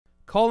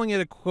Calling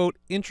it a, quote,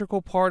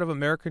 integral part of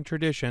American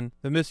tradition,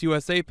 the Miss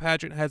USA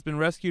pageant has been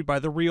rescued by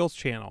the Reelz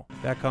channel.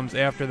 That comes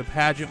after the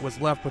pageant was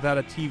left without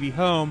a TV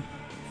home,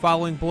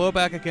 following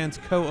blowback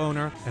against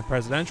co-owner and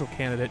presidential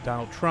candidate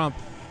Donald Trump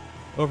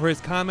over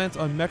his comments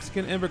on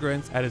Mexican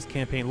immigrants at his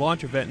campaign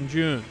launch event in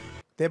June.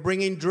 They're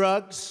bringing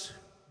drugs,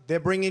 they're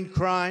bringing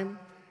crime,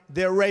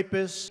 they're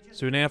rapists.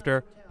 Soon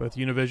after, both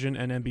Univision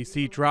and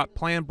NBC dropped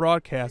planned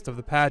broadcast of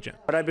the pageant.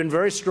 But I've been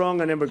very strong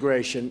on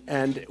immigration,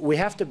 and we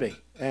have to be.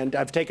 And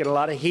I've taken a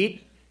lot of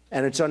heat,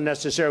 and it's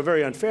unnecessary,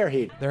 very unfair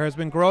heat. There has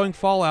been growing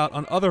fallout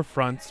on other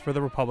fronts for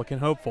the Republican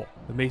hopeful.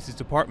 The Macy's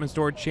department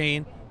store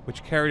chain,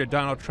 which carried a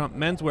Donald Trump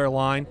menswear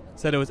line,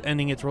 said it was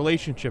ending its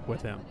relationship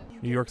with him.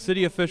 New York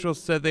City officials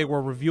said they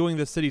were reviewing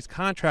the city's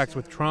contracts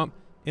with Trump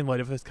in light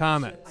of his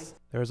comments.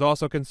 There is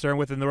also concern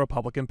within the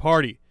Republican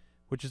Party,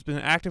 which has been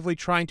actively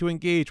trying to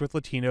engage with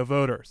Latino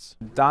voters.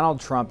 Donald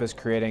Trump is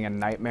creating a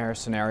nightmare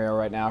scenario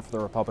right now for the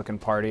Republican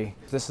Party.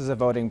 This is a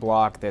voting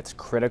bloc that's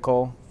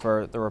critical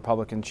for the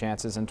Republican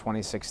chances in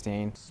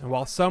 2016. And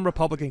while some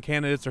Republican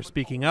candidates are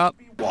speaking up,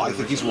 well, I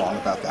think he's wrong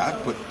about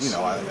that, but, you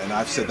know, and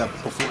I've said that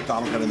before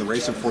Donald got in the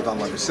race and before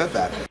Donald ever said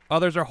that.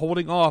 Others are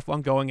holding off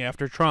on going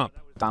after Trump.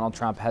 Donald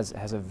Trump has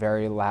a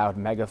very loud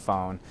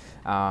megaphone.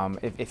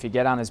 If you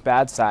get on his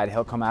bad side,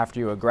 he'll come after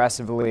you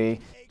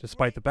aggressively.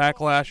 Despite the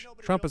backlash,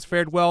 Trump has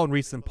fared well in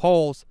recent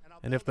polls,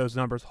 and if those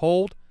numbers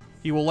hold,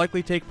 he will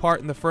likely take part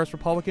in the first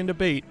Republican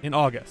debate in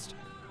August.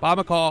 Bob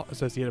McCall,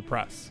 Associated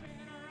Press.